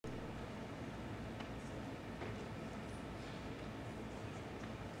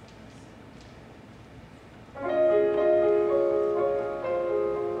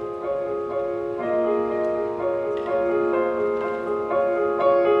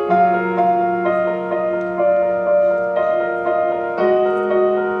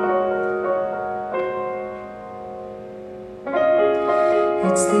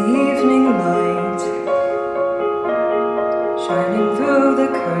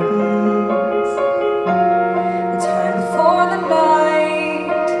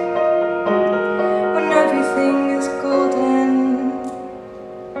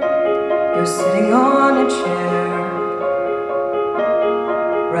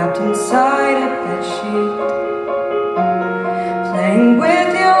wrapped inside a bedsheet, playing with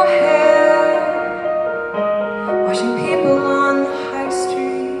your hair, watching people on the high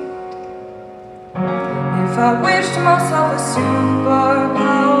street. If I wished myself a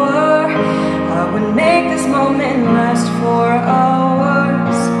superpower, I would make this moment last for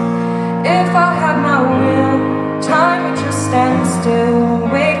hours. If I had my will, time would just stand still,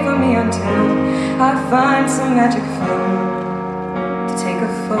 wait for me until I find some magic film to take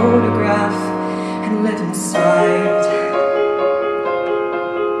a photograph and live inside.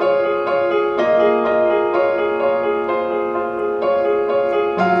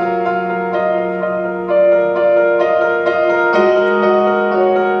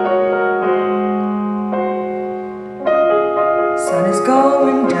 Sun is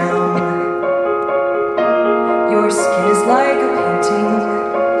going down, your skin is like a painting.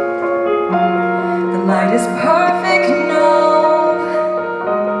 The light is perfect now,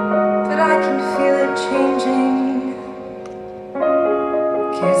 but I can feel it changing.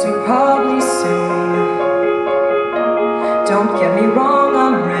 Kids are probably soon. Don't get me wrong,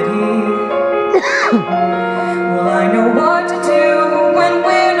 I'm ready. Well, I know what to do when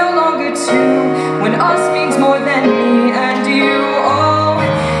we're no longer two, when us means more than me and you. Oh,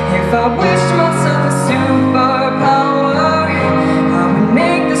 if I wished myself a superpower, I would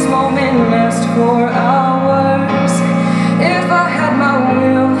make this moment last for hours. If I had my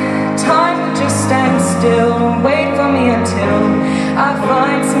will, time would just stand still, wait for me until I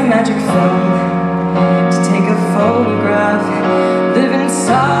find some magic film to take a photograph, live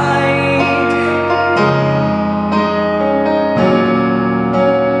inside.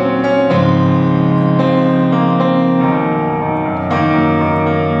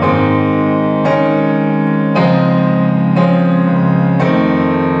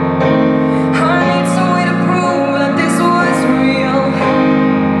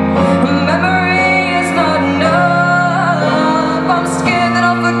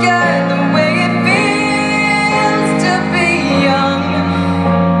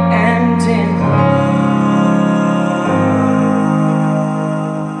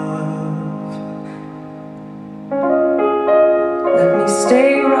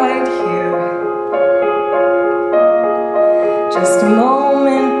 Stay right here, just a moment.